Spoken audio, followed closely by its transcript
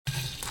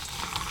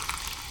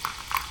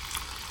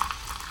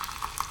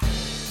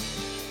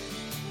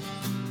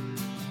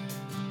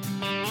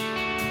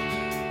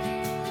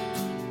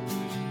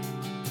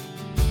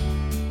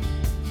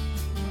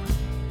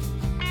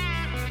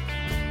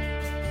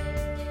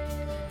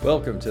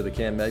Welcome to the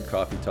CanMed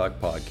Coffee Talk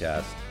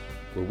podcast,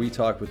 where we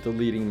talk with the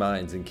leading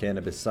minds in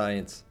cannabis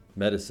science,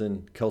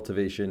 medicine,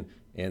 cultivation,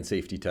 and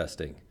safety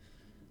testing.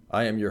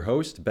 I am your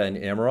host, Ben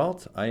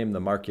Amaralt. I am the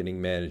marketing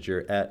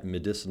manager at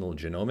Medicinal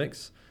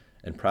Genomics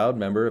and proud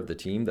member of the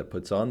team that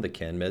puts on the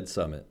CanMed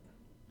Summit.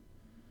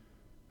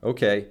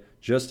 Okay,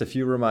 just a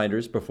few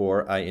reminders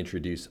before I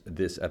introduce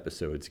this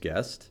episode's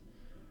guest.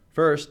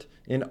 First,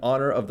 in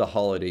honor of the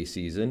holiday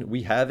season,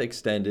 we have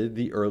extended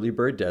the early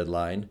bird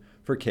deadline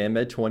for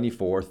CanMed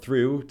 24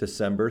 through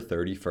December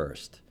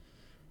 31st.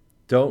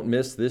 Don't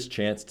miss this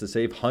chance to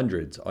save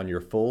hundreds on your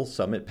full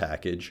summit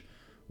package,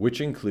 which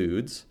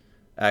includes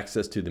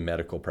access to the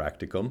medical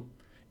practicum,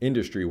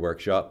 industry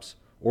workshops,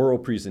 oral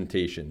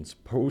presentations,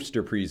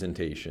 poster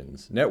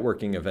presentations,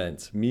 networking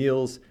events,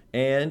 meals,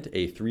 and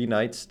a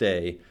 3-night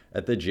stay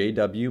at the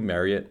JW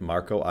Marriott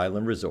Marco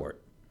Island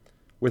Resort,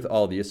 with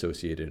all the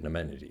associated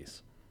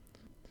amenities.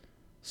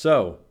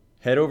 So,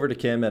 head over to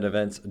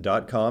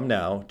canmedevents.com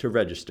now to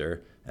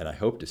register, and I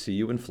hope to see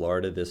you in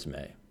Florida this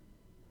May.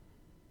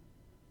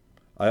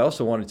 I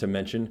also wanted to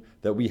mention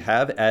that we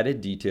have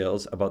added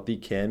details about the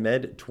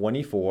CanMed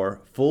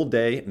 24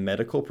 full-day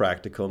medical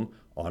practicum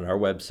on our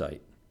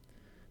website.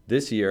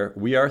 This year,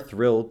 we are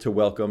thrilled to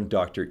welcome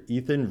Dr.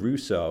 Ethan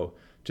Russo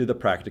to the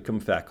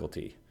practicum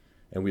faculty,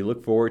 and we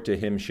look forward to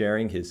him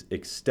sharing his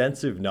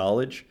extensive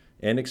knowledge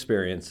and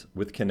experience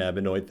with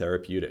cannabinoid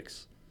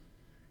therapeutics.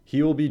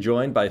 He will be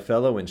joined by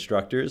fellow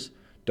instructors,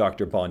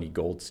 Dr. Bonnie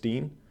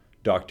Goldstein,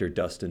 Dr.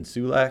 Dustin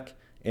Sulak,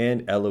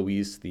 and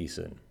Eloise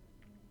Thiessen.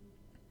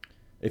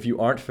 If you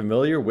aren't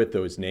familiar with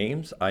those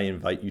names, I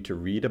invite you to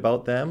read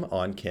about them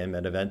on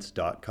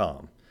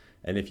canmedevents.com.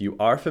 And if you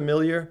are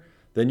familiar,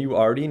 then you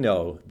already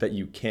know that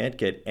you can't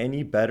get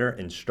any better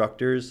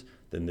instructors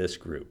than this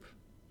group.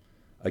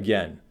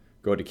 Again,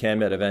 go to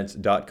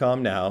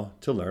canmedevents.com now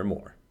to learn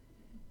more.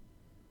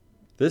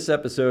 This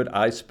episode,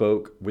 I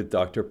spoke with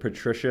Dr.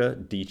 Patricia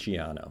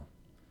DiCiano.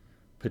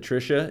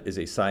 Patricia is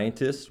a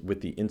scientist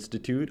with the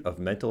Institute of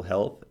Mental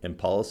Health and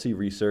Policy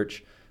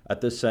Research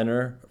at the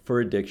Center for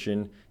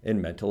Addiction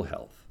and Mental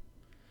Health.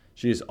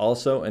 She is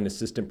also an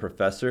assistant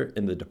professor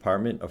in the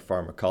Department of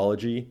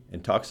Pharmacology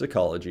and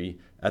Toxicology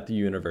at the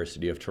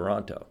University of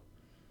Toronto.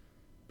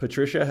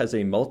 Patricia has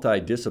a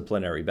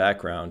multidisciplinary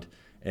background,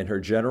 and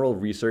her general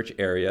research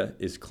area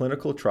is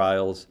clinical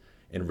trials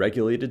and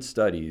regulated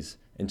studies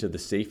into the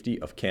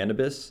safety of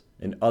cannabis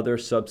and other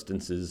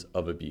substances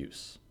of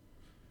abuse.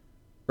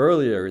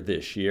 Earlier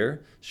this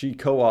year, she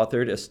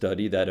co-authored a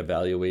study that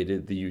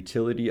evaluated the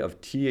utility of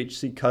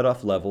THC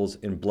cutoff levels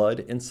in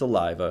blood and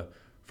saliva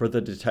for the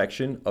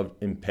detection of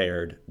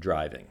impaired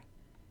driving.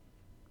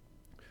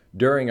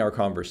 During our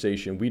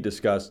conversation, we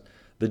discussed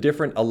the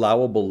different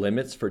allowable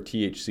limits for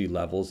THC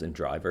levels in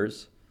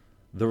drivers,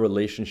 the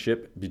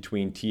relationship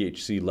between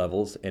THC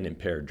levels and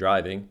impaired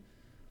driving,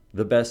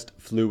 the best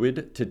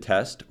fluid to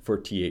test for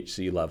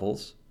THC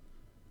levels,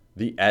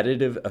 the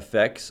additive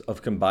effects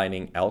of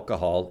combining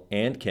alcohol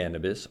and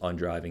cannabis on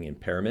driving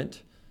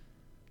impairment,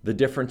 the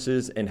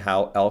differences in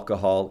how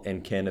alcohol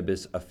and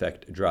cannabis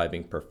affect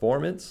driving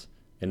performance,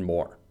 and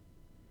more.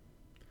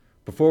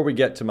 Before we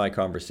get to my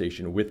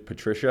conversation with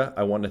Patricia,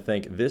 I want to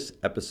thank this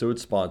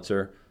episode's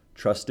sponsor,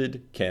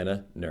 Trusted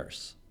Canna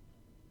Nurse.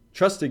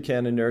 Trusted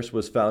Canna Nurse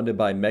was founded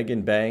by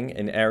Megan Bang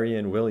and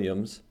Ariane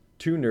Williams,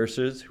 two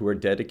nurses who are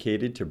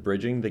dedicated to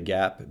bridging the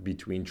gap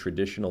between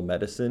traditional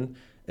medicine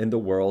and the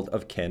world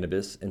of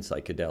cannabis and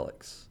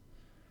psychedelics.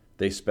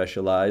 They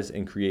specialize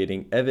in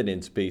creating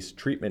evidence-based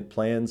treatment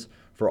plans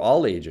for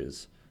all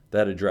ages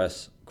that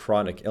address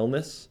chronic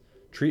illness,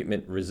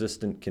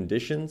 treatment-resistant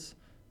conditions,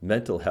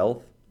 mental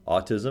health,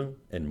 autism,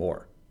 and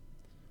more.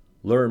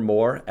 Learn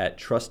more at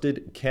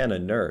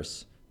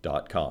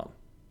trustedcannanurse.com.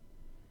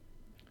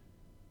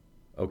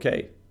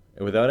 Okay,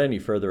 and without any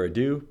further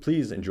ado,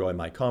 please enjoy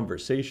my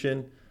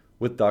conversation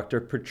with Dr.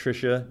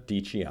 Patricia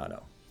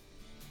DiCiano.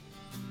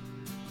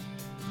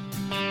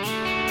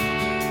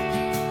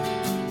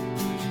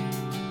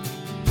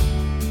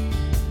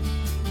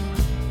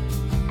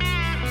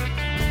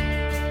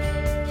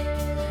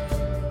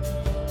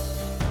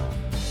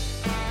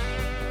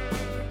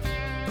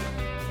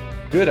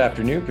 Good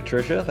afternoon,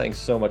 Patricia. Thanks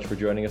so much for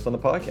joining us on the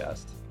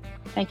podcast.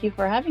 Thank you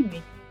for having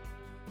me.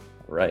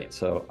 Right.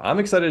 So I'm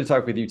excited to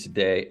talk with you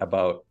today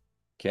about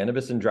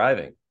cannabis and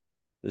driving.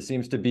 This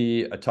seems to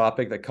be a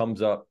topic that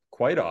comes up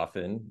quite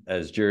often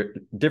as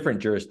different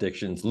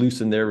jurisdictions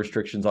loosen their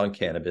restrictions on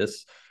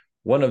cannabis.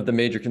 One of the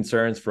major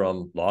concerns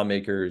from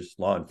lawmakers,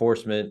 law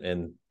enforcement,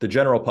 and the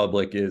general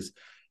public is,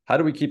 how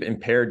do we keep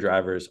impaired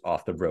drivers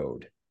off the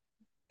road?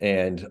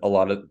 And a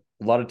lot of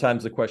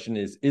times the question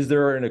is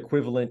there an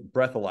equivalent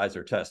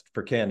breathalyzer test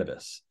for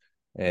cannabis?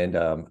 And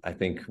I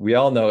think we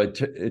all know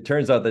it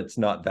turns out that it's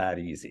not that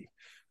easy.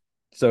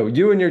 So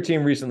you and your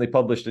team recently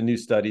published a new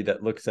study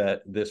that looks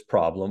at this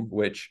problem,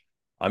 which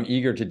I'm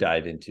eager to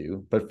dive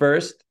into. But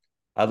first,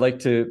 I'd like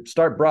to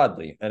start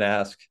broadly and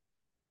ask,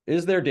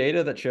 is there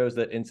data that shows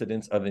that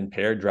incidents of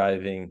impaired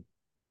driving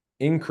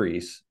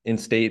increase in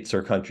states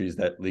or countries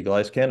that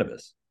legalize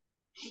cannabis?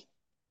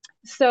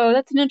 So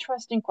that's an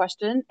interesting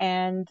question,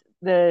 and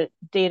the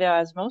data,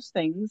 as most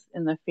things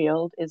in the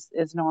field, is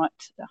not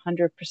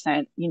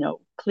 100%,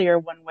 clear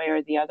one way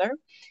or the other.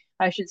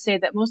 I should say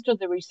that most of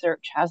the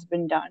research has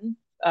been done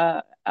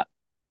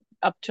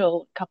up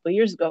till a couple of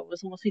years ago. It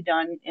was mostly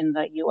done in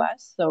the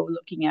U.S., so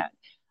looking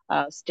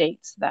at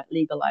states that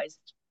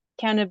legalized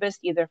cannabis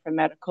either for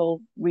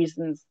medical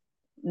reasons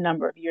a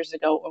number of years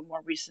ago or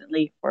more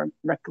recently for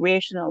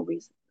recreational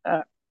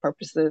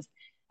purposes,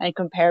 and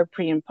compared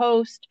pre and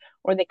post,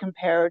 or they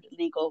compared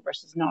legal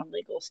versus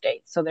non-legal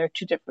states. So there are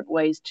two different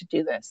ways to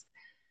do this.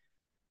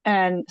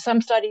 And some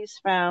studies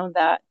found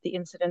that the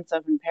incidence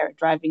of impaired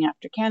driving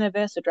after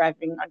cannabis or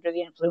driving under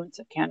the influence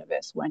of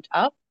cannabis went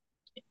up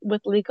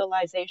with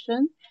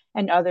legalization,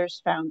 and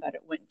others found that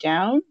it went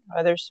down.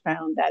 Others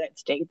found that it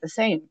stayed the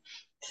same.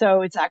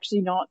 So it's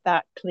actually not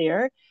that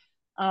clear.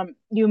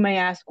 You may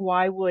ask,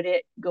 why would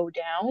it go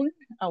down?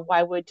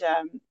 Why would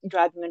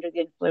driving under the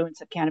influence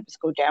of cannabis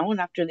go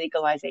down after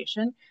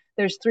legalization?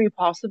 There's three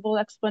possible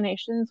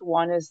explanations.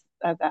 One is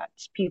that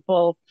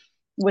people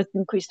with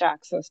increased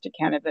access to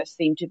cannabis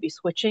seem to be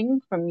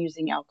switching from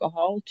using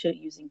alcohol to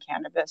using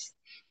cannabis.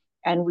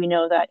 And we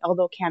know that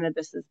although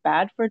cannabis is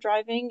bad for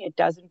driving, it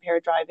does impair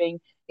driving.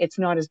 It's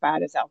not as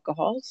bad as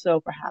alcohol.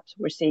 So perhaps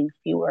we're seeing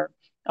fewer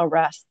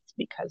arrests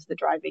because the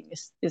driving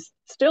is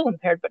still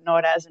impaired, but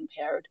not as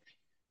impaired.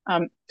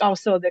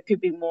 Also, there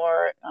could be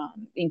more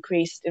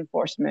increased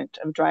enforcement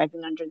of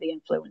driving under the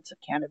influence of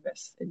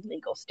cannabis in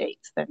legal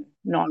states than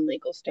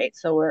non-legal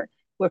states. So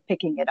we're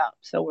picking it up.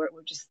 So we're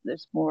just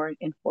there's more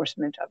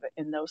enforcement of it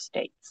in those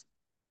states.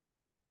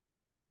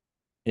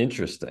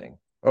 Interesting.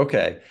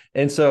 Okay.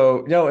 And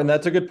so, no, and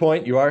that's a good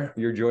point.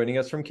 You're joining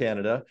us from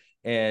Canada.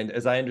 And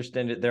as I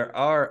understand it, there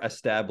are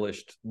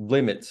established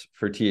limits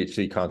for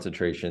THC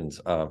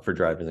concentrations for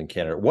drivers in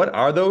Canada. What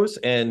are those?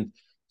 And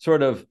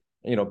sort of,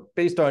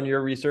 based on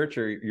your research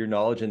or your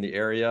knowledge in the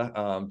area,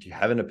 do you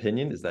have an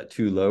opinion? Is that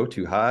too low,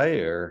 too high,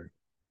 or?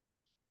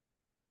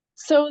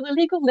 So the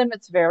legal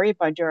limits vary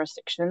by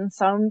jurisdiction.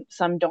 Some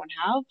don't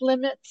have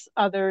limits.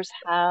 Others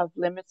have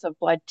limits of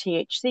blood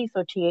THC.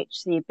 So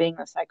THC being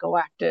a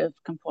psychoactive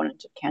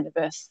component of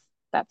cannabis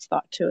that's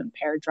thought to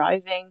impair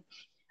driving.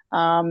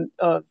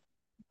 Of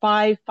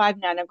five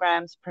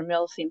nanograms per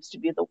mil seems to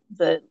be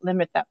the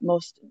limit that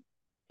most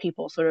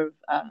people sort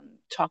of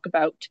talk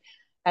about.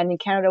 And in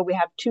Canada, we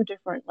have two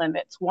different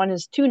limits. One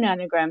is 2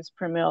 nanograms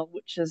per mil,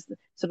 which is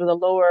sort of the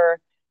lower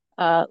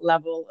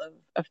level of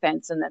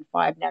offense, and then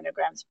 5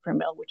 nanograms per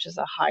mil, which is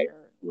a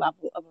higher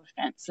level of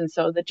offense. And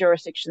so the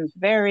jurisdictions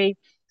vary.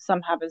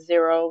 Some have a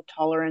zero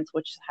tolerance,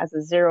 which has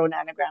a 0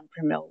 nanogram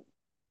per mil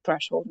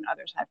threshold, and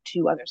others have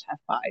two, others have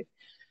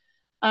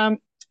five.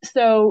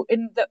 So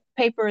in the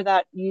paper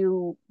that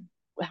you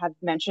had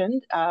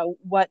mentioned,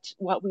 what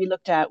we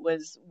looked at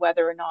was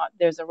whether or not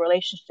there's a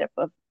relationship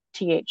of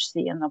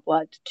THC in the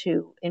blood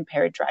to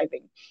impaired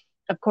driving.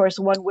 Of course,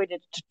 one way to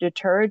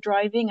deter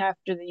driving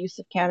after the use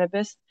of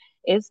cannabis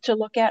is to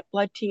look at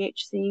blood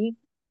THC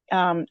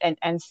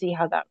and see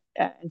how that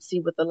and see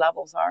what the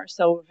levels are.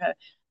 So if a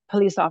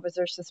police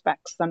officer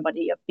suspects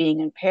somebody of being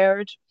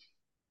impaired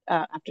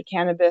after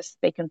cannabis,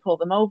 they can pull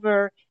them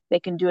over. They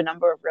can do a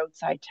number of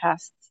roadside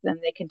tests. Then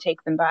they can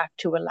take them back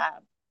to a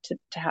lab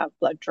to have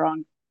blood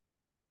drawn.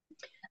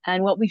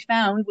 And what we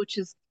found, which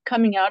is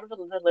coming out of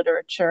the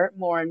literature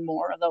more and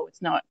more, although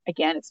it's not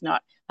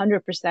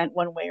 100%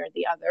 one way or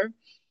the other,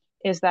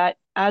 is that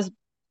as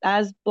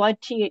blood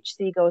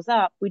THC goes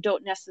up, we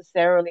don't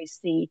necessarily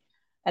see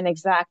an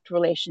exact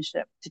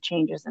relationship to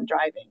changes in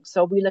driving.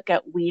 So we look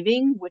at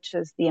weaving, which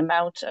is the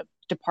amount of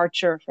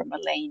departure from a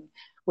lane,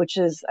 which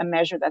is a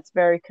measure that's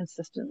very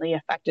consistently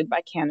affected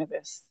by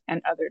cannabis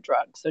and other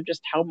drugs. So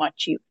just how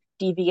much you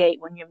deviate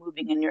when you're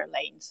moving in your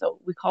lane. So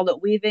we call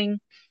it weaving.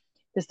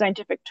 The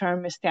scientific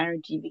term is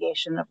standard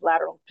deviation of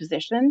lateral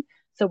position.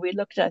 So we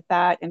looked at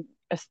that and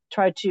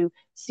tried to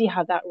see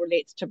how that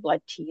relates to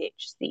blood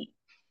THC.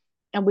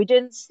 And we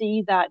didn't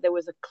see that there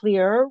was a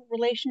clear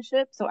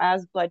relationship. So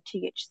as blood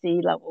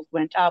THC levels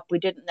went up, we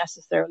didn't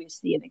necessarily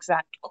see an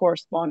exact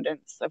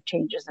correspondence of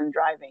changes in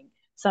driving.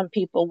 Some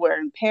people were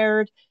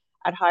impaired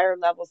at higher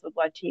levels of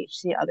blood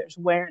THC, others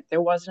weren't.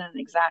 There wasn't an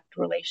exact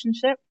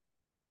relationship.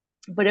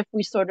 But if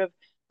we sort of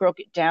broke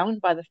it down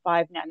by the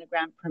 5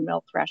 nanogram per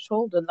mil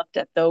threshold and looked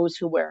at those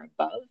who were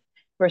above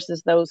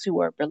versus those who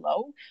were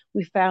below,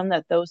 we found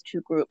that those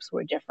two groups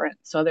were different.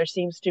 So there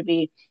seems to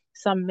be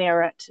some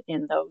merit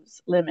in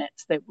those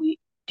limits, that we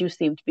do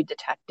seem to be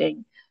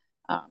detecting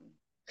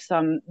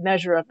some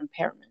measure of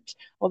impairment.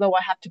 Although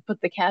I have to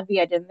put the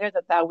caveat in there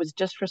that that was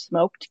just for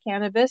smoked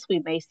cannabis. We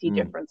may see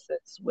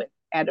differences with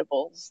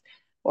edibles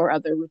or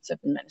other routes of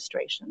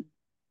administration.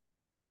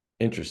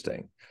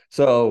 Interesting.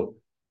 So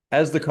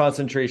as the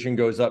concentration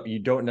goes up, you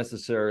don't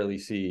necessarily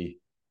see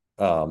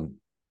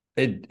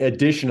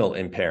additional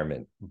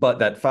impairment, but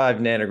that 5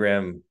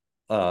 nanogram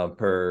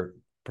per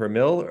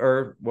mil,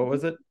 or what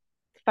was it?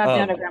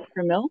 5 nanogram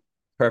per mil.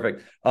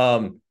 Perfect.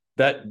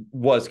 That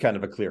was kind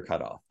of a clear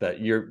cutoff that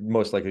you're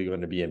most likely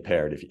going to be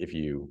impaired if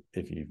you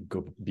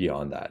go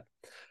beyond that.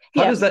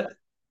 How does that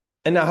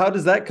And now, how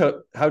does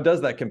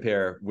that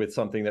compare with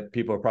something that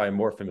people are probably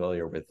more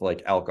familiar with,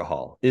 like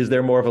alcohol? Is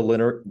there more of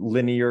a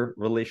linear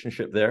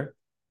relationship there?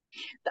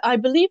 I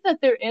believe that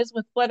there is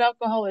with blood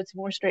alcohol. It's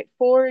more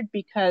straightforward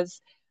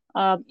because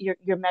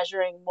you're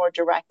measuring more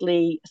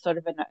directly, sort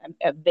of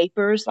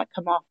vapors that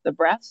come off the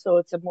breath, so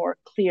it's a more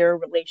clear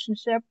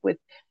relationship.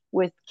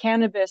 With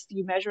cannabis,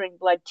 you're measuring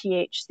blood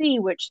THC,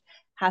 which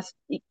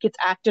it gets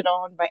acted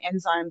on by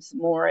enzymes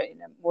more in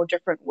a more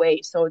different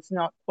way. So it's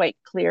not quite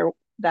clear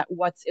that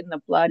what's in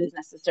the blood is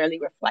necessarily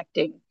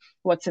reflecting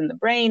what's in the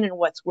brain and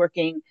what's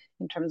working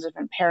in terms of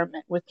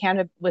impairment.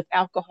 With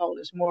alcohol,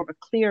 there's more of a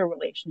clear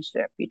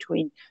relationship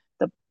between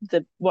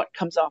the what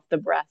comes off the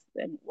breath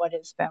and what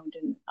is found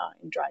in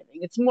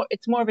driving.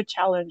 It's more of a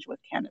challenge with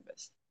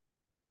cannabis.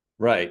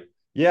 Right.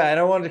 Yeah, and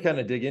I wanted to kind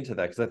of dig into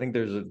that because I think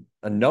there's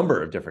a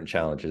number of different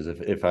challenges,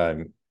 if I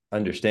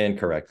understand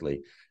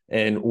correctly.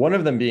 And one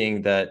of them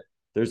being that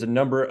there's a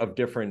number of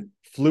different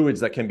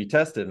fluids that can be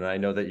tested. And I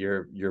know that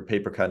your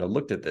paper kind of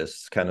looked at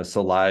this, kind of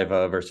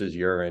saliva versus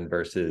urine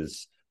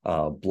versus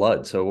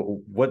blood. So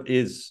what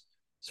is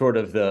sort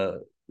of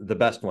the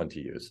best one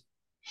to use?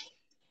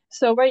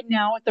 So right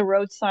now at the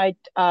roadside,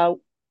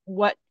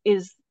 what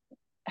is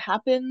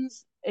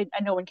happens?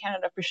 I know in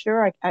Canada for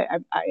sure.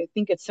 I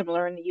think it's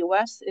similar in the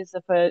U.S. Is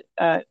if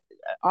a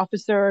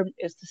officer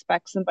is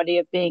suspects somebody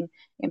of being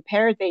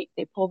impaired, they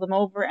pull them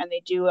over and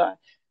they do a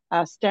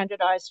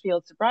standardized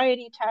field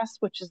sobriety test,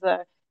 which is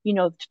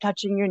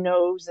touching your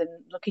nose and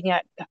looking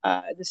at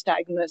the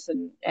nystagmus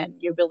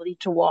and your ability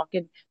to walk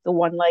in the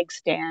one leg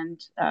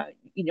stand,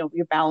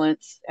 your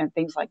balance and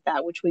things like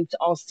that, which we've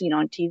all seen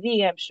on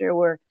TV. I'm sure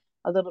we're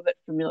a little bit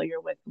familiar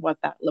with what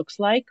that looks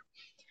like.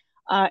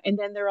 And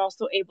then they're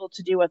also able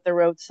to do at the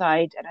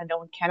roadside. And I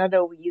know in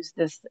Canada, we use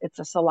this, it's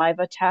a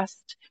saliva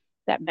test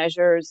that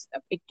measures,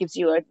 it gives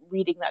you a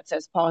reading that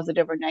says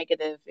positive or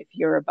negative if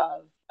you're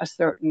above a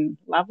certain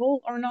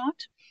level or not.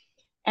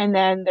 And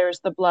then there's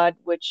the blood,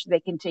 which they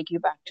can take you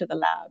back to the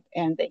lab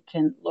and they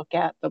can look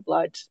at the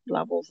blood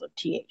levels of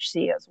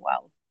THC as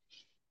well.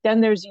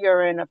 Then there's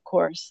urine, of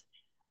course,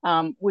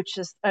 which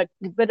is a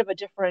bit of a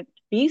different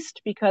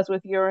beast because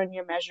with urine,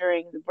 you're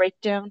measuring the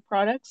breakdown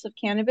products of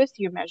cannabis,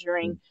 you're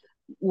measuring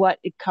what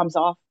it comes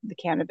off the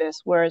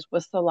cannabis, whereas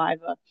with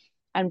saliva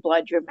and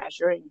blood, you're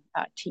measuring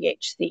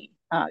THC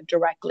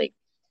directly.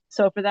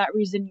 So for that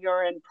reason,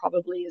 urine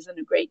probably isn't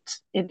a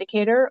great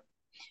indicator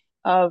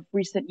of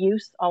recent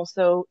use.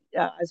 Also,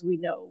 as we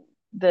know,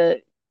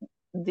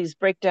 these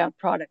breakdown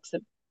products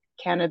of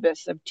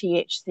cannabis of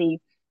THC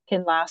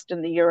can last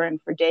in the urine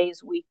for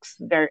days, weeks,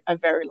 a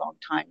very long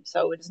time.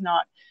 So it is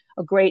not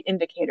a great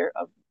indicator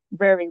of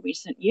very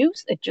recent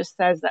use. It just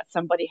says that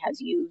somebody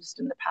has used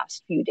in the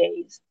past few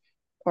days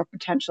or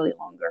potentially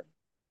longer.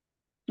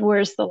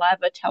 Whereas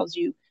saliva tells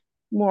you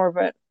more of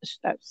a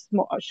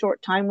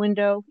short time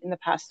window in the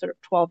past sort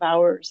of 12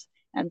 hours,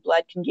 and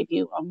blood can give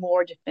you a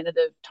more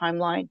definitive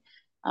timeline.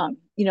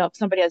 If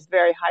somebody has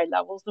very high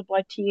levels of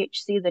blood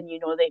THC, then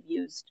they've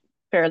used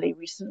fairly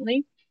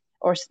recently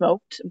or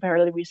smoked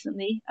fairly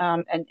recently.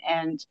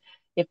 And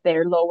if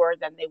they're lower,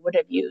 then they would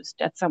have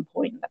used at some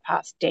point in the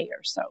past day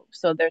or so.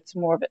 So that's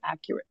more of an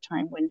accurate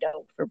time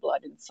window for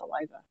blood and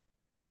saliva.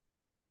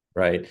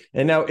 Right.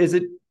 And now, is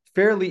it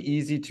fairly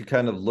easy to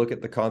kind of look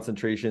at the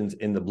concentrations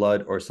in the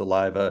blood or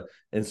saliva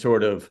and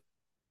sort of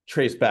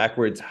trace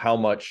backwards how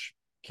much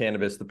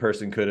cannabis the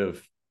person could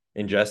have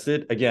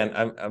ingested? Again,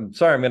 I'm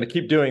sorry, I'm going to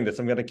keep doing this.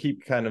 I'm going to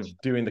keep kind of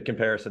doing the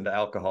comparison to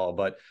alcohol,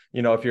 but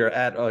if you're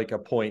at like a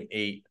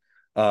 0.8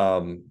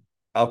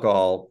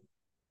 alcohol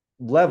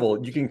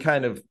level, you can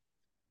kind of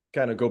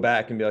go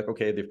back and be like,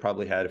 okay, they've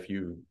probably had a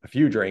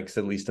few drinks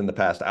at least in the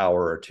past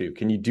hour or two.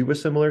 Can you do a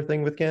similar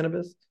thing with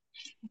cannabis?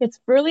 It's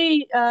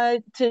really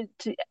to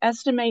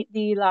estimate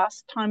the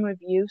last time of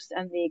use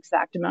and the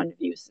exact amount of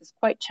use is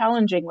quite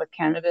challenging with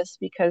cannabis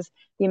because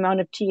the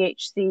amount of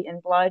THC in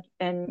blood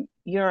and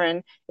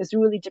urine is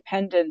really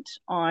dependent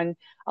on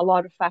a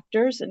lot of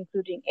factors,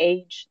 including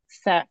age,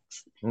 sex,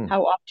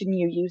 how often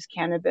you use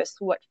cannabis,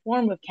 what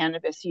form of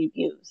cannabis you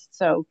use.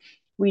 So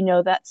we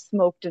know that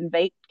smoked and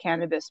vaped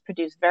cannabis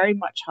produce very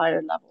much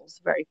higher levels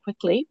very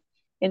quickly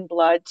in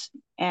blood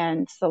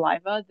and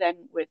saliva than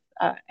with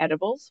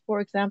edibles, for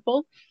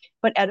example.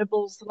 But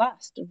edibles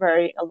last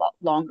a lot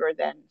longer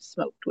than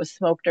smoked. With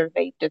smoked or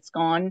vaped, it's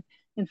gone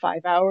in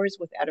 5 hours.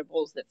 With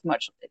edibles, it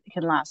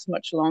can last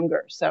much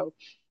longer. So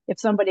if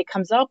somebody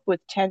comes up with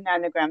 10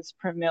 nanograms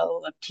per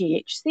mil of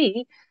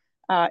THC,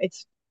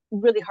 it's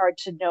really hard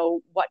to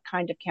know what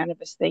kind of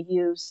cannabis they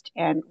used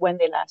and when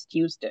they last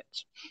used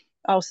it.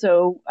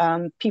 Also,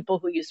 people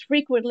who use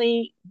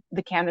frequently,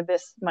 the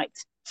cannabis might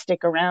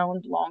stick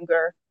around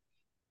longer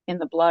in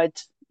the blood,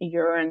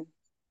 urine,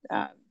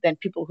 than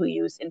people who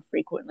use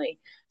infrequently.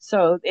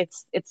 So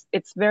it's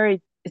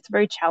very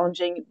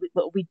challenging.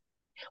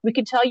 We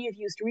can tell you've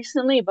used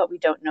recently, but we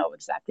don't know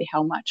exactly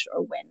how much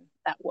or when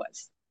that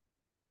was.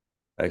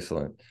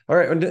 Excellent. All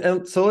right.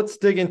 And so let's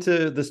dig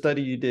into the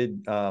study you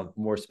did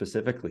more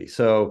specifically.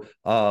 So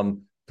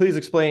please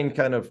explain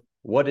kind of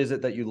what is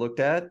it that you looked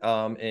at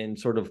and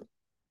sort of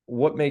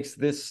what makes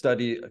this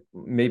study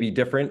maybe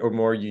different or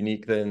more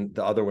unique than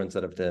the other ones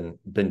that have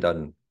been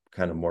done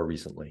kind of more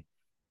recently?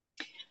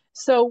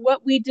 So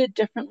what we did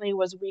differently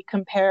was we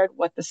compared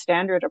what the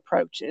standard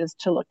approach is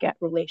to look at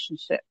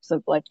relationships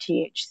of blood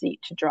THC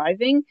to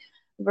driving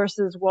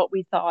versus what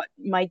we thought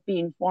might be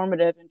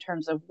informative in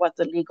terms of what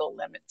the legal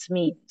limits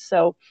mean.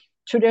 So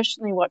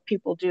traditionally what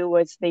people do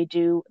is they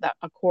do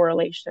a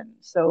correlation.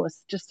 So a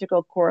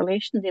statistical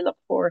correlation, they look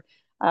for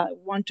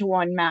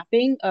one-to-one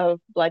mapping of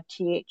blood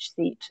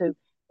THC to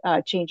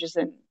changes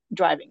in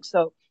driving.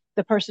 So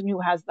the person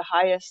who has the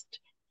highest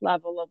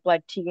level of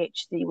blood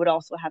THC would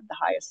also have the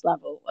highest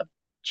level of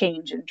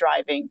change in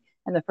driving,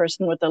 and the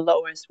person with the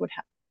lowest would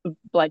have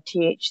blood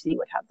THC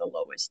would have the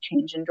lowest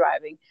change in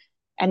driving,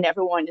 and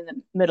everyone in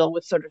the middle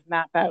would sort of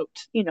map out,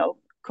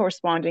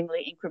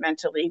 correspondingly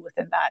incrementally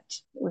within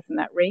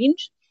that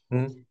range.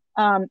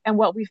 Mm-hmm. And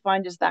what we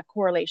find is that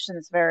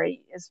correlation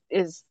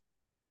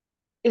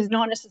is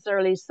not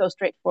necessarily so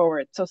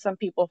straightforward. So some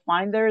people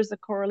find there is a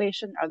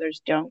correlation,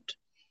 others don't.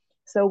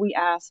 So we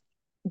asked,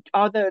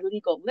 are the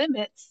legal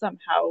limits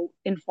somehow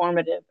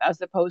informative as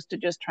opposed to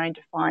just trying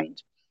to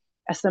find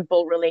a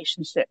simple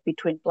relationship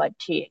between blood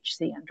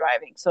THC and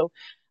driving? So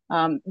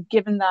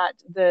given that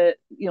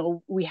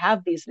we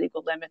have these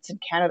legal limits in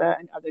Canada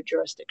and other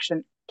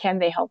jurisdictions, can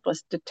they help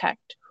us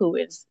detect who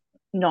is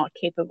not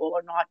capable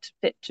or not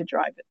fit to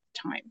drive at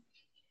the time?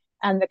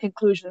 And the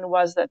conclusion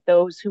was that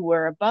those who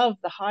were above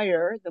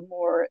the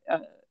more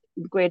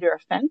greater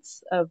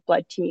offense of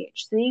blood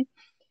THC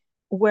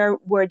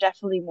were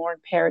definitely more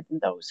impaired than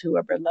those who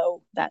are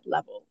below that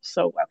level.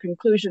 So our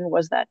conclusion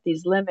was that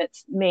these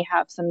limits may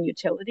have some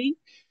utility.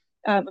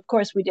 Of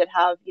course, we did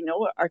have,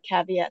 our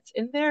caveats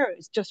in there.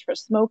 It's just for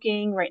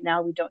smoking. Right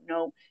now, we don't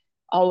know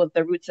all of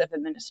the routes of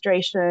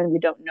administration. We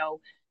don't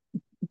know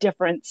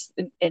difference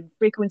in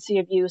frequency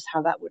of use,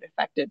 how that would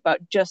affect it,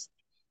 but just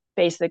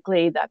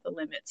basically that the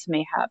limits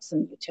may have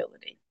some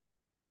utility.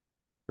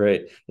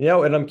 Great.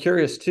 And I'm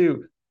curious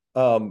too,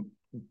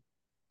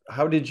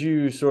 how did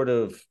you sort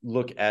of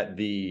look at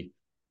the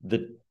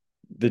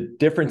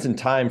difference in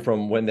time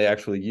from when they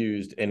actually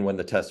used and when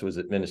the test was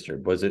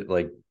administered? Was it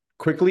like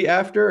quickly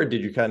after, or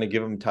did you kind of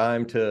give them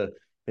time to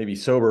maybe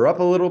sober up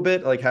a little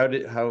bit? Like how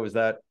did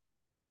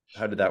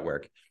that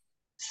work?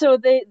 So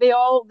they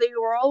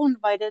were all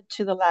invited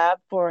to the lab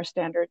for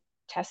standard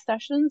test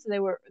sessions.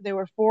 There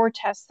were 4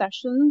 test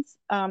sessions,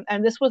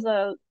 and this was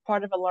a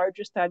part of a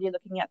larger study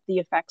looking at the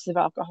effects of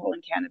alcohol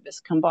and cannabis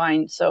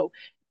combined. So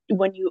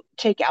when you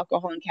take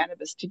alcohol and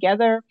cannabis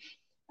together,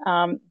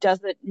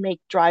 does it make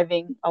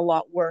driving a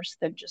lot worse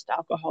than just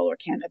alcohol or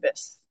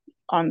cannabis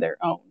on their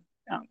own?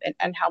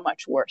 And how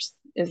much worse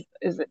is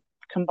it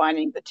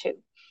combining the two?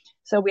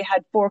 So we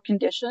had 4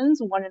 conditions,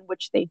 one in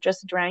which they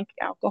just drank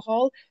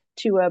alcohol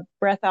to a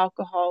breath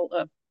alcohol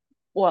of,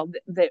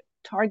 the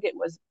target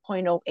was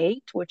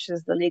 0.08, which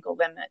is the legal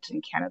limit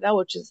in Canada,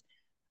 which is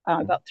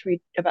about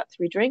three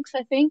drinks,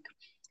 I think,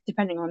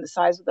 depending on the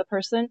size of the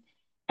person.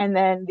 And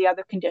then the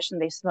other condition,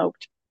 they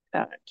smoked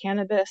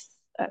cannabis,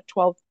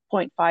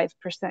 12.5%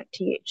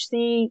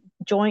 THC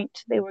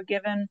joint they were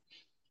given.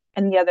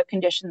 And the other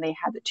condition, they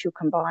had the 2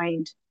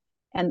 combined.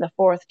 And the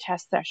 4th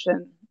test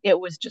session, it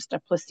was just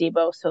a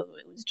placebo. So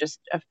it was just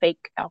a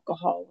fake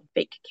alcohol,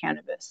 fake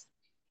cannabis.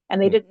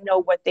 And they didn't know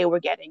what they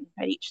were getting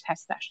at each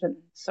test session.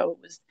 So it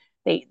was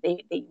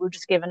they were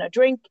just given a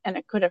drink, and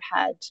it could have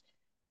had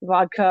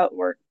vodka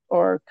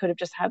or could have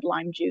just had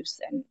lime juice,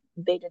 and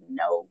they didn't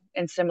know.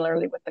 And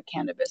similarly with the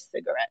cannabis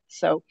cigarette.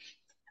 So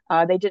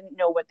they didn't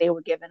know what they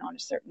were given on a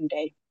certain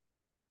day.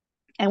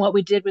 And what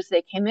we did was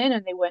they came in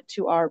and they went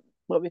to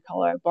what we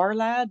call our bar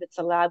lab. It's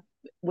a lab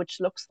which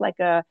looks like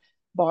a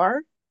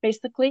bar,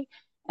 basically.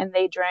 And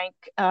they drank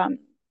a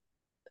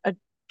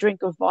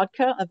drink of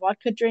vodka, a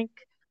vodka drink,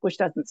 which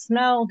doesn't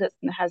smell,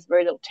 has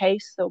very little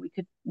taste, so we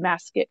could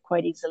mask it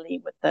quite easily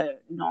with the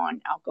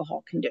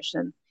non-alcohol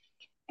condition.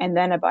 And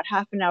then about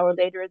half an hour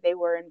later, they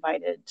were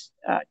invited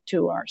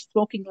to our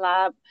smoking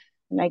lab,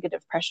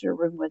 negative pressure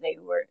room, where they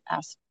were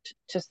asked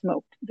to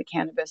smoke the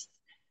cannabis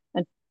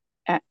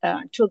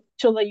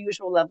to the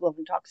usual level of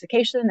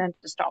intoxication and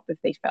to stop if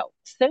they felt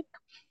sick.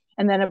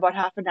 And then about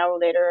half an hour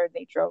later,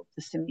 they drove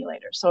the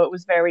simulator. So it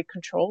was very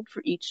controlled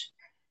for each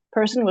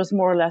person. It was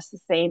more or less the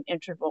same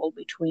interval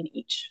between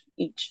each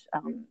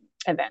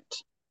event.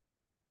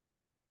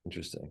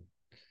 Interesting.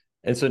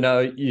 And so now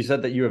you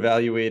said that you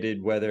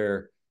evaluated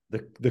whether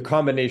the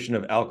combination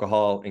of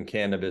alcohol and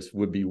cannabis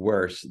would be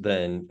worse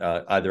than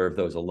either of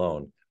those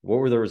alone. What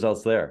were the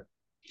results there?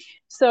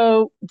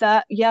 So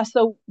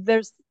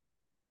there's,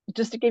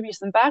 just to give you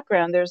some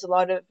background, there's a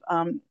lot of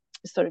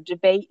sort of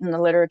debate in the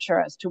literature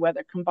as to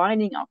whether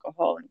combining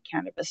alcohol and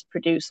cannabis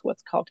produce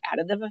what's called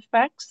additive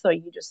effects. So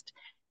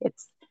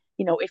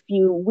if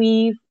you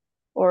weave,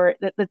 or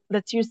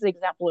let's use the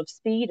example of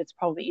speed, it's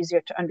probably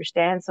easier to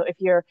understand. So if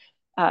your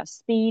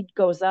speed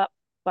goes up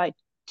by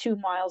 2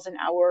 miles an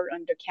hour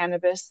under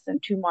cannabis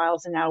and 2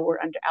 miles an hour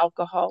under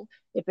alcohol,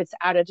 if it's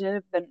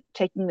additive, then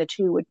taking the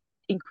 2 would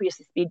increase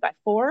the speed by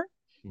 4.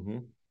 Mm-hmm.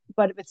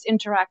 but if it's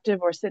interactive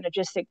or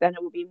synergistic, then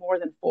it would be more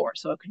than 4.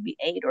 So it could be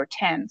 8 or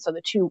 10. So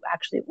the two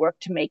actually work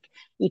to make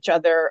each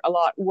other a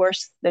lot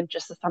worse than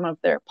just the sum of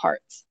their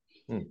parts.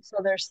 So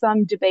there's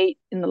some debate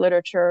in the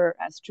literature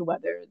as to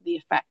whether the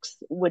effects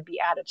would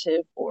be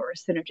additive or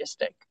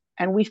synergistic.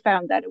 And we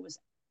found that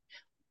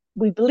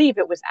we believe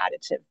it was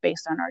additive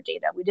based on our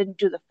data. We didn't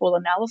do the full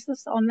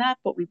analysis on that,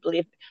 but we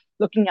believe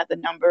looking at the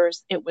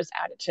numbers, it was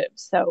additive.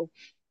 So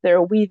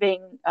their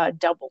weaving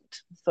doubled,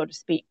 so to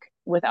speak,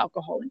 with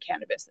alcohol and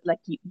cannabis. Like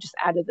you just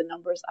added the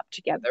numbers up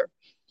together.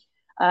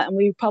 And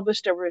we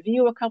published a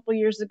review a couple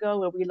years ago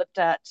where we looked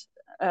at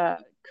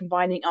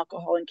combining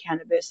alcohol and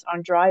cannabis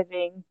on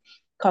driving,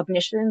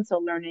 cognition, so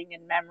learning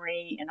and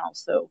memory, and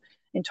also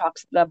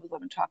levels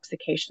of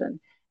intoxication.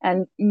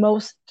 And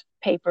most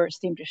papers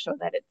seem to show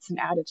that it's an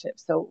additive.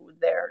 So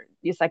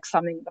it's like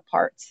summing the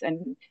parts,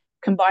 and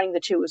combining the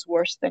two is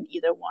worse than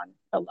either one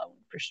alone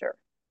for sure.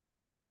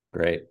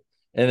 Great.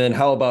 And then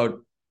how about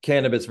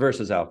cannabis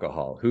versus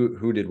alcohol?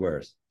 Who did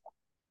worse?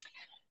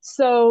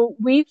 So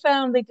we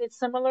found they did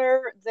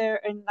similar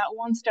there in that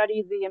one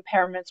study. The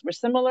impairments were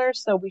similar.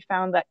 So we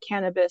found that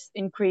cannabis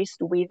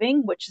increased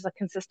weaving, which is a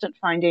consistent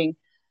finding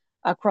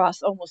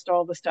across almost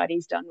all the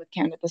studies done with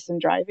cannabis and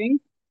driving.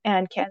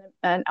 And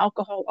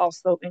alcohol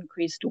also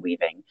increased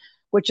weaving,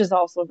 which is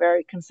also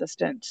very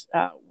consistent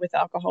with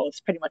alcohol.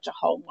 It's pretty much a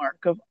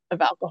hallmark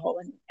of alcohol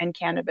and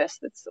cannabis.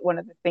 That's one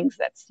of the things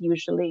that's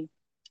usually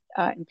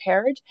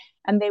impaired.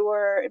 And they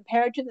were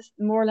impaired to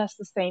more or less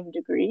the same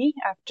degree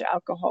after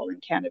alcohol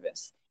and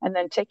cannabis. And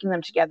then taking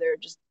them together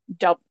just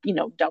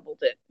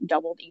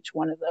doubled each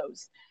one of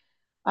those.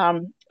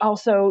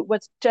 Also,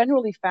 what's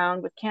generally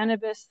found with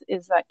cannabis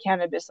is that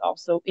cannabis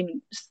also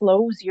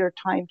slows your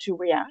time to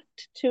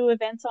react to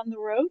events on the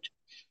road.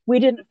 We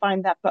didn't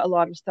find that, but a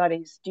lot of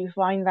studies do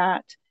find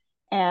that.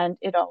 And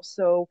it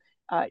also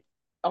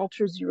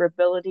alters your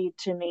ability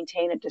to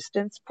maintain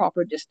a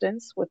proper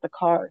distance with the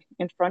car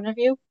in front of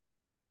you.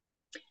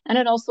 And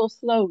it also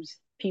slows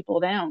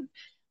people down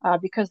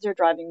because they're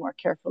driving more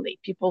carefully.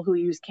 People who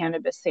use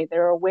cannabis say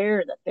they're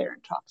aware that they're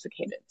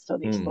intoxicated, so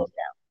they slow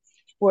down.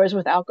 Whereas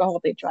with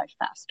alcohol, they drive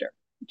faster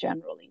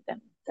generally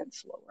than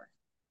slower.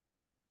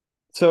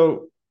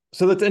 So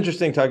that's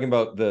interesting talking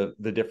about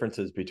the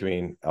differences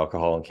between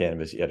alcohol and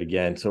cannabis yet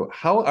again. So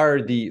how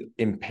are the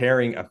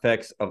impairing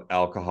effects of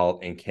alcohol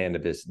and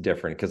cannabis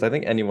different? Because I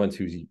think anyone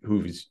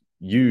who's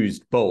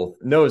used both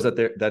knows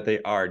that they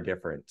are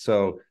different.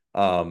 So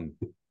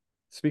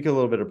speak a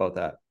little bit about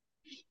that.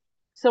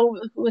 So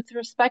with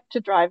respect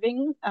to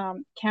driving,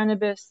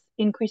 cannabis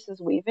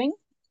increases weaving,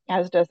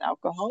 as does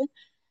alcohol.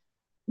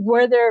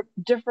 Where they're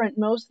different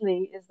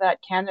mostly is that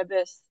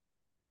cannabis,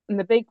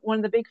 and one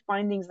of the big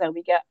findings that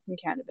we get from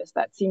cannabis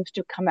that seems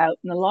to come out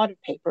in a lot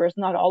of papers,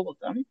 not all of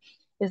them,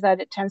 is that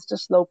it tends to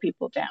slow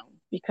people down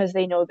because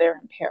they know they're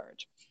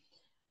impaired.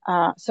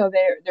 So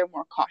they're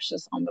more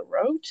cautious on the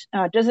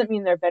road. Doesn't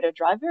mean they're a better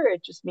driver.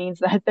 It just means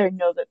that they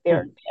know that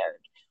they're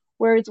impaired.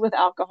 Whereas with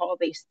alcohol,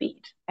 they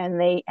speed and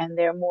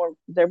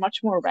they're much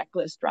more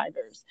reckless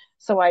drivers.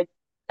 So I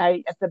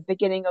at the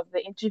beginning of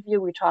the interview,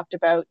 we talked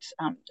about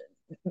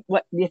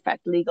what the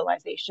effect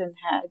legalization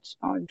had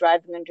on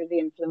driving under the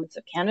influence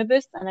of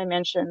cannabis. And I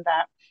mentioned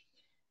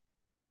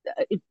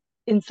that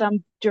in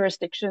some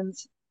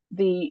jurisdictions,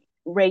 the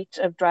rate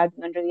of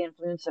driving under the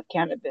influence of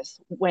cannabis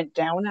went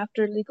down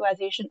after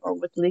legalization or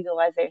with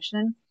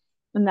legalization.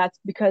 And that's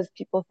because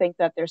people think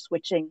that they're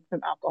switching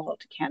from alcohol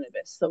to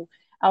cannabis. So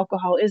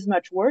alcohol is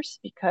much worse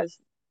because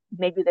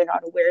maybe they're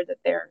not aware that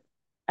they're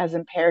as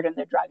impaired and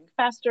they're driving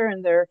faster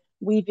and they're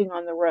weaving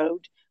on the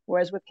road.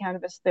 Whereas with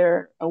cannabis,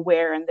 they're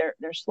aware and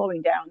they're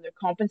slowing down. They're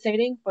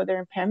compensating for their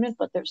impairment,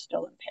 but they're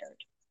still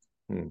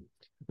impaired.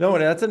 No,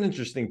 and that's an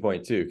interesting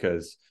point too,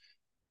 because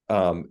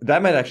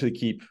that might actually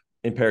keep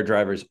impaired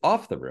drivers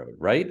off the road,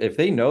 right? If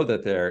they know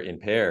that they're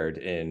impaired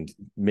and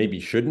maybe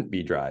shouldn't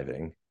be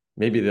driving,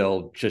 maybe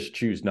they'll just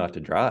choose not to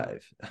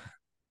drive.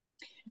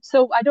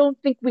 So I don't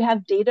think we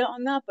have data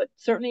on that, but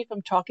certainly if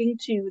I'm talking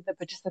to the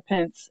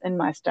participants in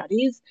my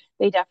studies,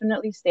 they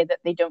definitely say that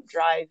they don't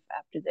drive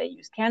after they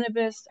use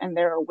cannabis, and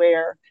they're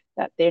aware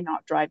that they're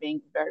not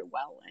driving very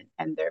well,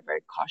 and they're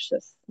very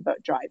cautious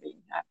about driving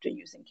after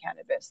using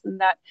cannabis. And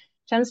that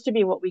tends to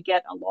be what we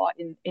get a lot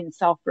in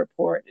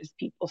self-report, is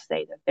people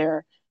say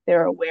that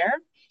they're aware.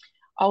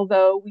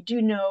 Although we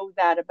do know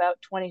that about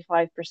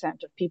 25%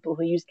 of people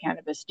who use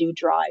cannabis do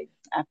drive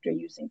after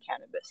using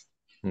cannabis.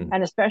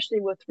 And especially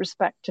with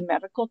respect to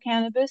medical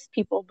cannabis,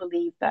 people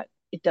believe that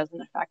it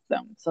doesn't affect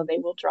them. So they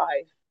will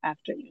drive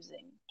after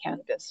using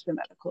cannabis for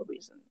medical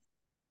reasons.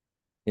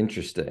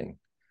 Interesting.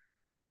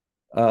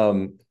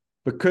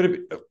 But could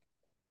it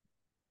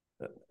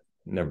be...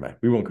 Never mind.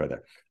 We won't go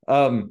there.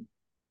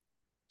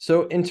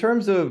 So in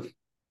terms of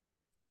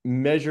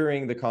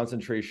measuring the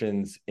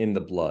concentrations in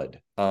the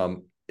blood,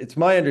 it's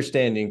my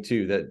understanding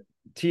too that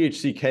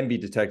THC can be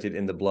detected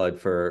in the blood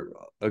for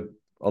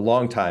a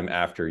long time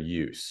after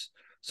use.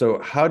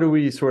 So how do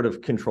we sort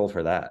of control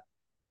for that?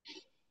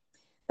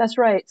 That's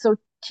right. So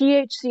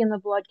THC in the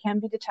blood can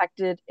be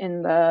detected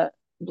in the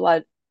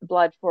blood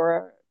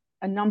for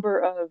a number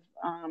of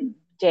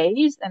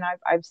days, and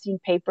I've seen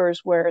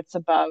papers where it's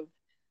above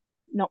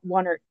not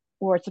one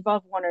or it's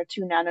above 1 or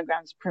 2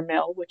 nanograms per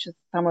mil, which is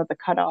some of the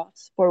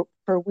cutoffs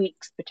for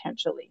weeks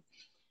potentially.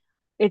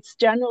 It's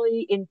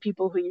generally in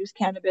people who use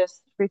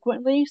cannabis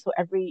frequently, so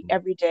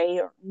every day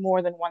or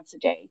more than once a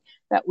day,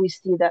 that we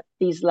see that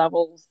these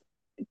levels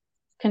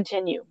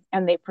continue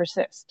and they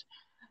persist.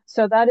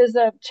 So that is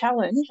a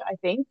challenge, I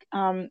think.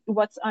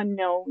 What's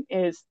unknown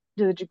is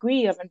the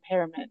degree of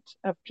impairment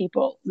of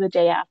people the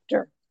day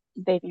after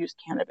they've used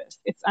cannabis.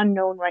 It's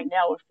unknown right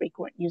now if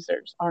frequent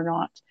users are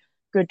not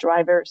good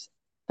drivers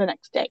the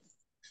next day.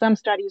 Some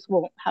studies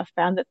will have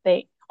found that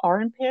they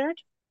are impaired,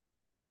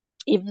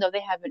 even though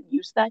they haven't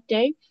used that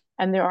day.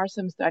 And there are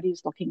some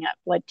studies looking at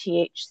blood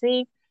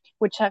THC,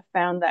 which have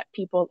found that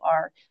people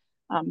are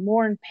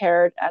more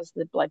impaired as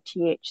the blood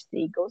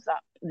THC goes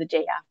up the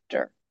day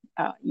after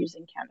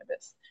using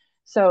cannabis.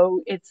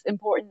 So it's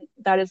important.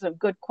 That is a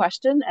good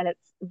question, and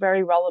it's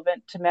very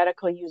relevant to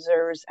medical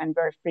users and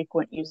very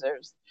frequent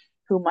users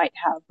who might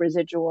have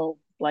residual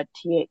blood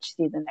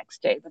THC the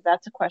next day. But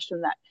that's a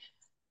question that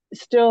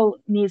still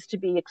needs to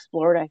be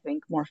explored, I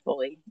think, more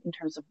fully in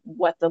terms of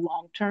what the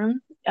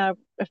long-term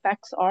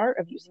effects are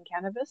of using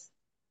cannabis.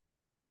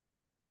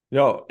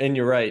 No, and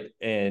you're right.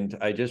 And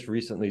I just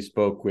recently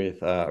spoke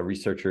with a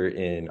researcher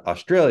in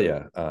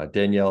Australia,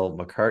 Danielle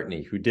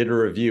McCartney, who did a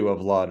review of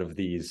a lot of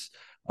these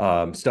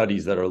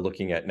studies that are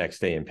looking at next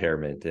day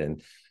impairment.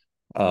 And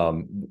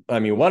I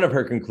mean, one of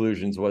her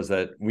conclusions was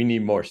that we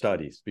need more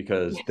studies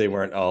because they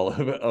weren't all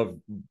of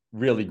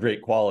really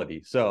great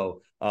quality.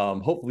 So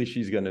hopefully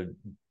she's going to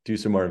do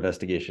some more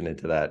investigation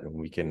into that and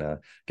we can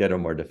get a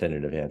more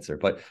definitive answer.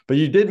 But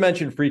you did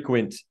mention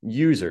frequent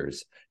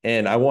users,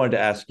 and I wanted to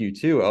ask you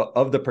too,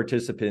 of the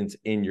participants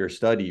in your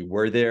study,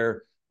 were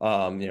there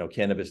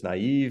cannabis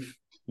naive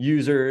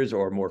users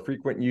or more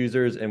frequent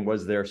users, and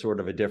was there sort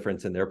of a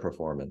difference in their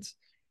performance?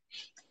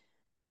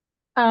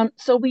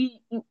 So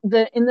in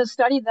the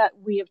study that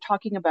we are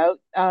talking about,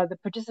 the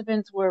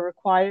participants were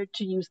required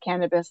to use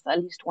cannabis at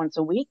least once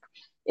a week.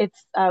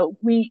 It's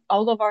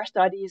all of our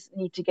studies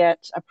need to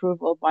get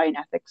approval by an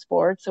ethics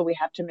board, so we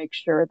have to make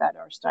sure that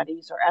our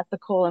studies are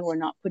ethical and we're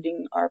not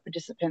putting our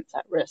participants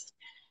at risk.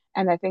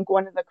 And I think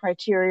one of the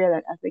criteria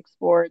that ethics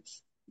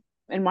boards,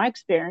 in my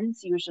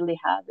experience, usually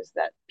have is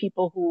that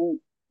people who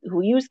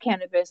use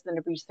cannabis in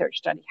a research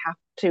study have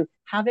to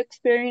have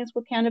experience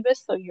with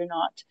cannabis, so you're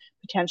not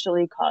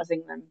potentially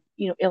causing them,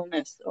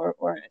 illness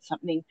or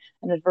something,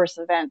 an adverse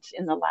event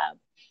in the lab.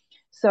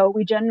 So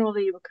we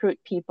generally recruit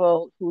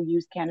people who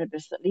use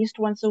cannabis at least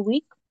once a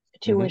week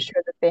to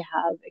ensure that they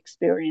have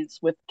experience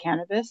with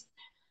cannabis.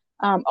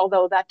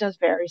 Although that does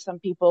vary. Some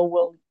people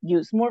will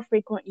use more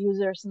frequent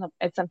users,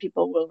 and some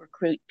people will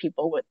recruit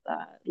people with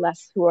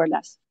who are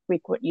less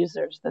frequent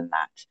users than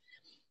that.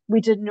 We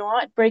did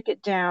not break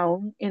it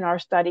down in our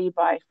study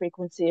by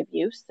frequency of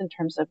use in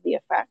terms of the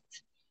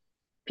effect.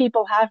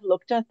 People have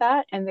looked at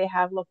that, and they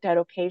have looked at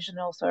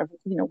occasional sort of,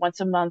 once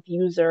a month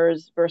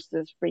users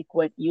versus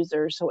frequent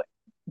users, so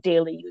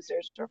daily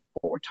users or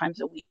 4 times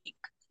a week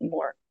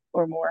more.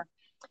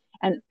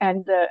 And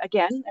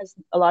again, as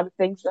a lot of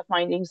things, the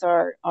findings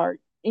are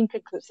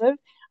inconclusive.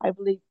 I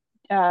believe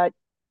of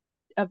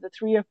the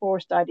 3 or 4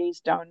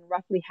 studies done,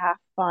 roughly half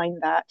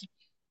find that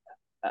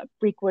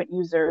frequent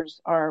users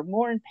are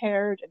more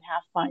impaired and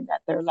half find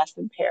that they're less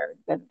impaired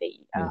than the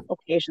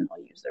occasional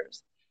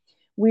users.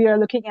 We are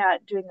looking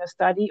at doing a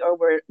study, or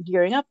we're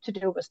gearing up to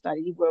do a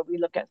study where we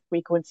look at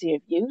frequency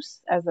of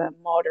use as a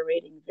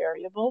moderating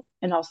variable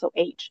and also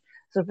age.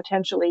 So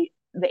potentially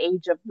the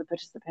age of the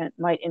participant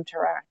might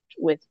interact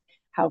with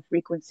how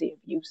frequency of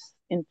use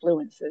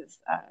influences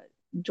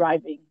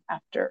driving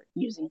after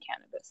using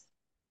cannabis.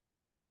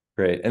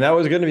 Great. And that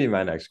was going to be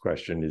my next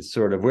question, is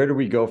sort of where do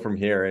we go from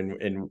here,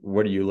 and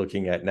what are you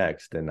looking at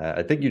next? And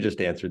I think you just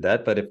answered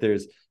that, but if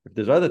there's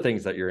other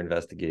things that you're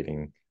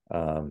investigating,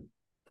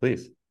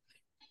 please.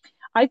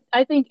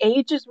 I think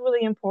age is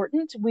really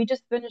important. We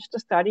just finished a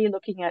study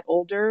looking at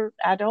older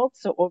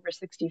adults, so over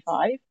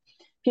 65.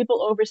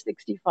 People over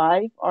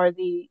 65 are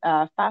the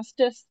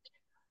fastest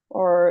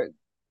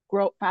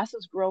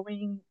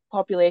growing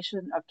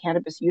population of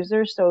cannabis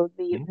users. So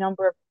the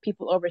number of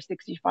people over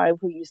 65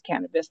 who use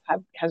cannabis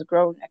has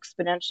grown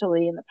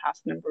exponentially in the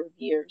past number of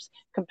years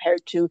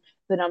compared to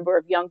the number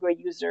of younger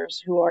users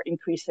who are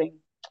increasing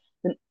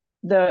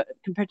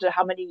compared to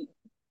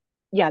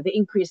the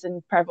increase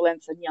in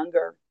prevalence in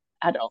younger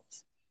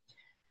adults.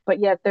 But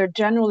yet they're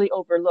generally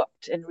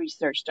overlooked in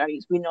research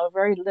studies. We know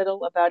very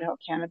little about how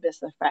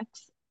cannabis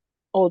affects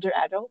older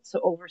adults,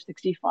 so over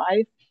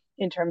 65,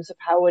 in terms of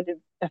how it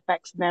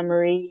affects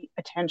memory,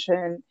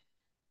 attention,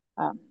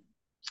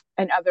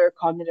 and other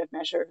cognitive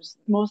measures.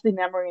 Mostly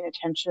memory and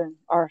attention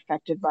are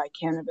affected by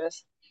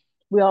cannabis.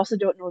 We also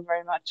don't know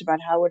very much about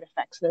how it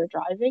affects their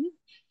driving.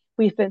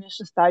 We just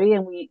finished a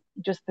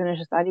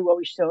study where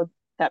we showed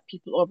that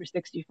people over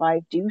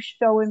 65 do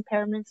show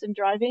impairments in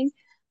driving,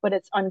 but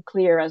it's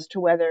unclear as to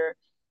whether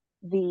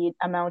the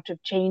amount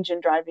of change in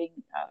driving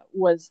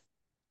was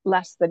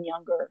less than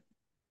younger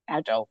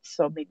adults,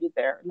 so maybe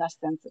they're less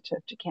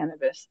sensitive to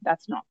cannabis.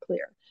 That's not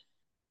clear.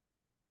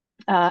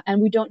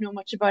 And we don't know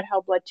much about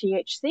how blood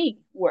THC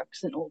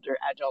works in older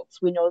adults.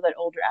 We know that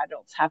older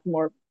adults have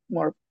more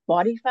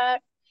body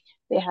fat.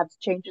 They have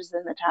changes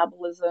in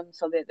metabolism,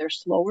 so that they're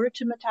slower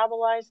to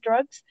metabolize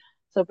drugs.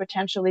 So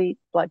potentially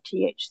blood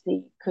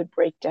THC could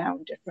break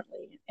down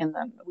differently in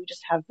them. We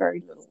just have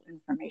very little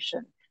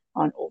information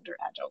on older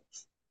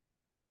adults.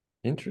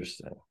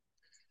 Interesting.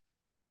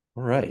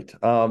 All right.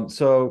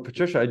 So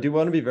Patricia, I do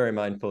want to be very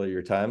mindful of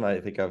your time.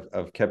 I think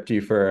I've kept you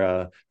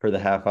for the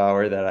half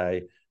hour that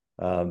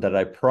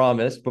I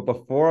promised. But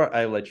before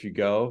I let you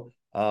go,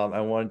 I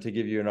wanted to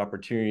give you an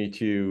opportunity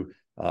to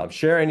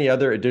share any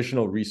other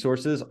additional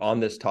resources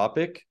on this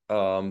topic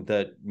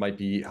that might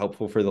be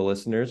helpful for the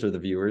listeners or the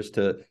viewers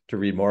to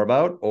read more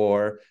about,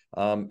 or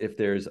if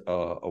there's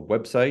a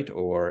website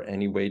or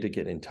any way to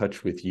get in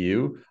touch with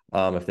you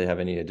if they have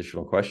any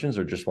additional questions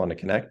or just want to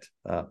connect,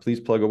 please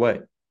plug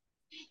away.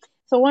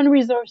 So one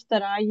resource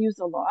that I use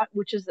a lot,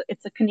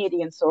 it's a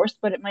Canadian source,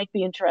 but it might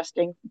be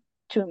interesting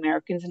to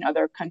Americans in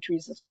other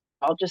countries as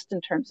well, just in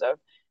terms of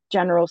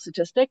general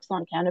statistics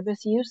on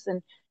cannabis use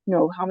and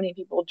how many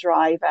people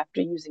drive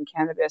after using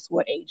cannabis,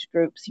 what age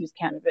groups use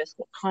cannabis,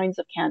 what kinds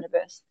of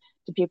cannabis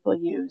do people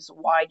use,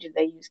 why do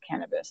they use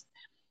cannabis.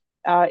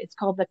 It's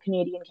called the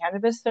Canadian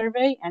Cannabis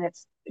Survey, and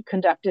it's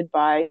conducted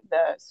by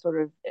the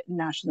sort of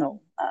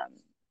national,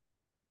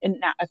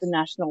 at the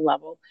national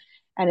level.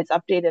 And it's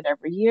updated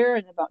every year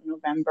in about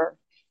November.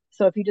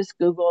 So if you just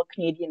Google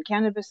Canadian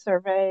Cannabis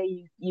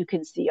Survey, you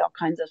can see all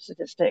kinds of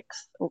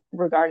statistics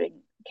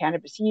regarding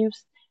cannabis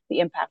use, the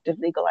impact of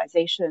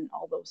legalization,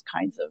 all those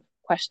kinds of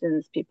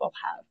questions people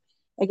have.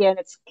 Again,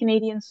 it's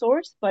Canadian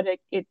source, but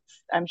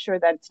I'm sure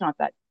that it's not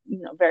that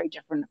very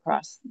different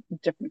across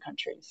different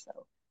countries. So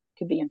it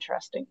could be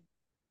interesting.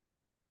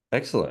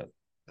 Excellent.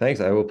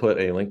 Thanks. I will put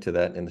a link to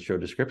that in the show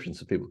description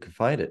so people can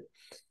find it.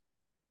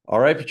 All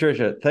right,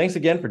 Patricia, thanks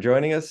again for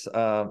joining us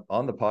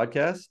on the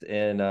podcast,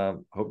 and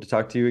hope to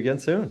talk to you again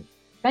soon.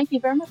 Thank you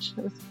very much.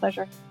 It was a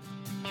pleasure.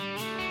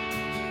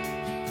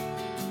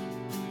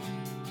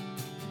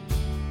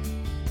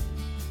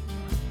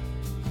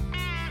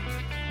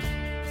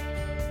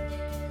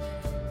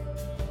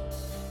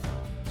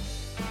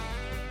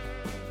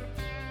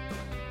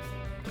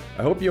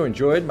 I hope you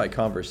enjoyed my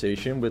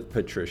conversation with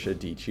Patricia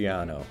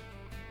DiCiano.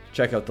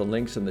 Check out the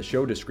links in the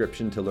show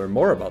description to learn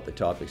more about the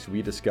topics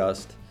we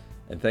discussed.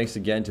 And thanks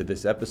again to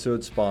this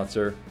episode's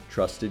sponsor,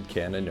 Trusted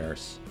Canna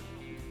Nurse.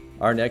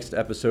 Our next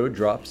episode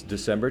drops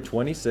December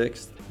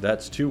 26th.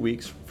 That's 2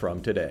 weeks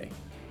from today.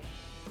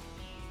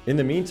 In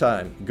the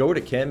meantime, go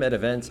to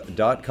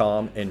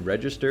canmedevents.com and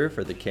register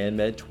for the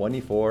CanMed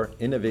 24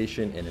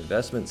 Innovation and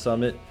Investment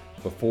Summit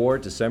before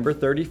December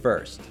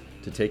 31st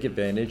to take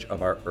advantage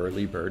of our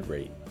early bird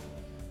rate.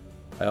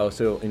 I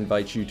also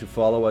invite you to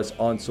follow us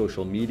on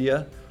social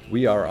media.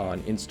 We are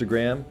on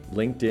Instagram,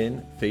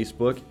 LinkedIn,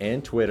 Facebook,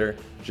 and Twitter.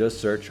 Just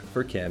search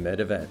for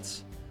CanMed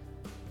Events.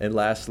 And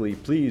lastly,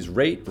 please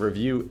rate,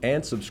 review,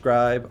 and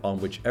subscribe on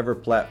whichever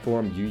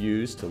platform you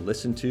use to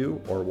listen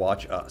to or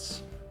watch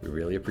us. We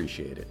really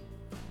appreciate it.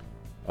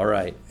 All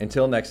right,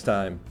 until next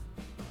time,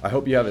 I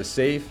hope you have a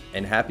safe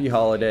and happy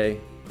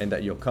holiday and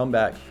that you'll come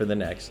back for the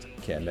next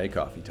CanMed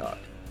Coffee Talk.